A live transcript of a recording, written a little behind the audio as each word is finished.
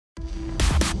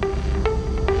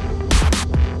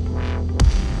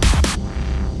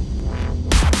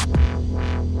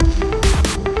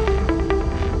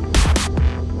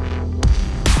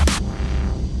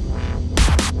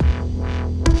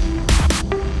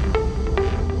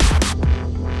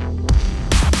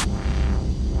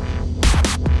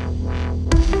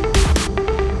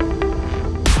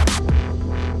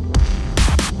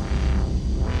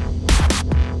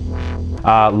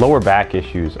Lower back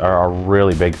issues are a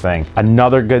really big thing.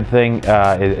 Another good thing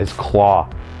is claw.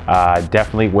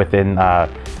 Definitely within,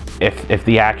 if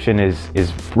the action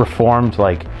is reformed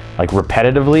like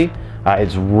repetitively,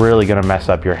 it's really gonna mess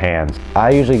up your hands.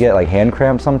 I usually get like hand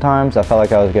cramps sometimes. I felt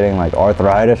like I was getting like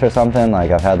arthritis or something.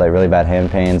 Like I've had like really bad hand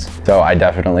pains. So I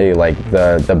definitely like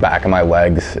the back of my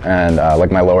legs and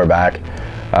like my lower back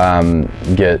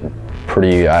get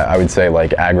pretty, I would say,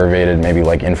 like aggravated, maybe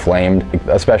like inflamed,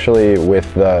 especially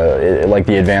with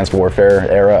the advanced warfare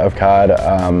era of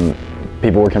COD.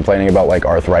 People were complaining about like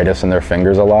arthritis in their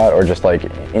fingers a lot, or just like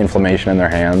inflammation in their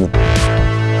hands.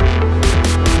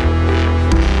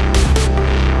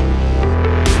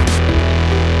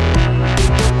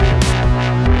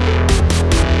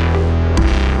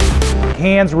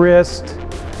 Hands, wrist,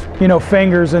 you know,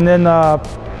 fingers, and then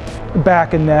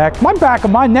back and neck. My back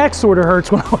of my neck sort of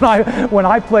hurts when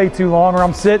I play too long, or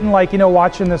I'm sitting like, you know,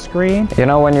 watching the screen. You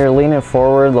know, when you're leaning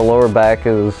forward, the lower back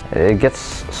it gets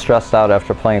stressed out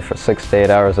after playing for 6 to 8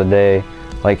 hours a day.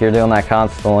 Like you're doing that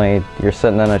constantly, you're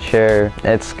sitting in a chair,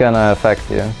 it's gonna affect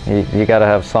you. You gotta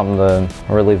have something to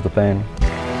relieve the pain.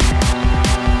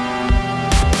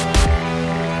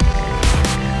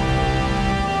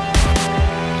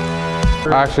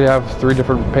 I actually have 3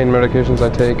 different pain medications I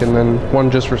take, and then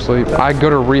 1 just for sleep. I go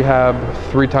to rehab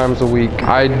 3 times a week.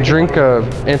 I drink a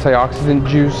antioxidant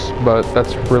juice, but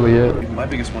that's really it. My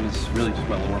biggest one is really just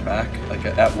my lower back. Like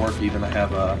at work even, I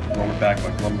have a lower back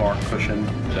like lumbar cushion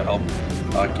to help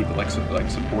keep it like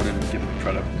supported and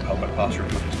try to help my posture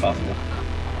as much as possible.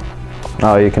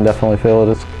 Oh, you can definitely feel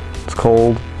it. It's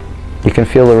cold. You can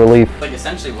feel the relief. It's like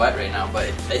essentially wet right now,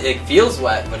 but it feels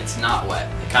wet, but it's not wet.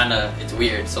 It's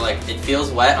weird. So like it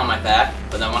feels wet on my back,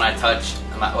 but then when I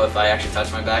if I actually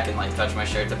touch my back and like touch my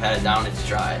shirt to pat it down, it's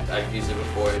dry. I've used it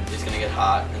before. It's gonna get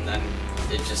hot, and then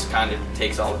it just kind of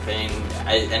takes all the pain.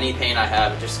 Any pain I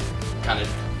have, it just kind of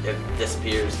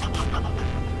disappears.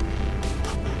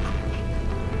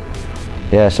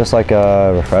 Yeah, it's just like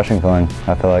a refreshing feeling.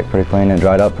 I feel like pretty clean. It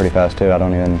dried up pretty fast too. I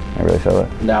really feel it.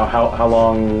 Now, how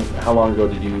long ago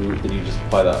did you just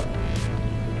apply that?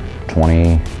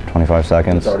 20, 25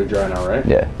 seconds. It's already dry now, right?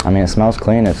 Yeah. I mean, it smells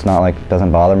clean. It's not like,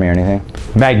 doesn't bother me or anything.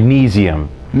 Magnesium.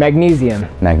 Magnesium.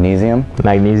 Magnesium.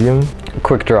 Magnesium.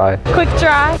 Quick dry. Quick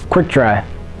dry. Quick dry.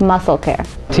 Musclecare.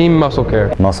 Team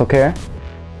Musclecare. Musclecare.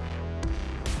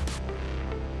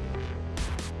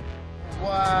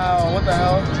 Wow, what the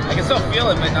hell? I can still feel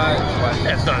it, but not.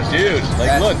 That's not, dude.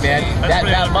 Like, look, man,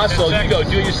 that muscle, you go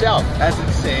do it yourself. That's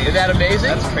insane. Isn't that amazing?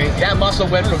 That's crazy. That muscle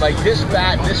went from like this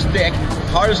fat, this thick,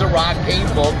 hard as a rock,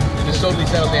 painful, to just totally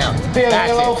settle down. Feeling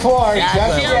a little forward.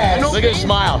 Look at his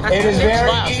smile. It is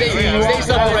very easy. Say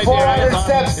something right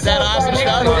there. Is that awesome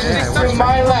stuff? To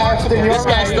my left, and your This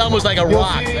guy's thumb was like a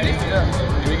rock. Ready? Here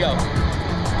we go.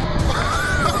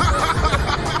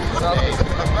 Hey,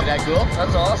 isn't that cool?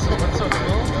 That's awesome. That's so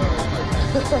cool.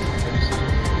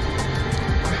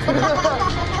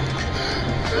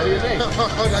 What do you think?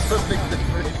 That's a big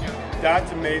difference.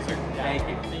 That's amazing. Thank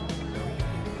you.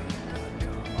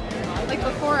 Like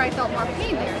before, I felt more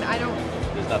pain there, and I don't.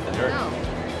 There's nothing hurt. No.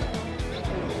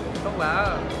 Oh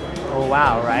wow. Oh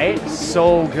wow, right?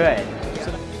 So good.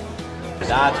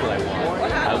 That's what I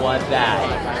want. I want that.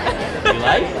 You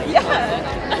like?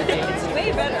 Yeah. It's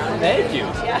way better. Thank you.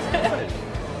 Yeah.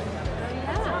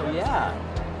 Yeah.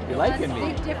 You're liking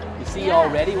me. You see Yeah.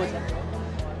 already what's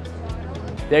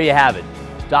There you have it.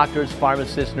 Doctors,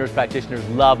 pharmacists, nurse practitioners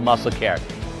love Musclecare.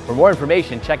 For more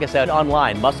information, check us out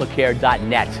online,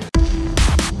 musclecare.net.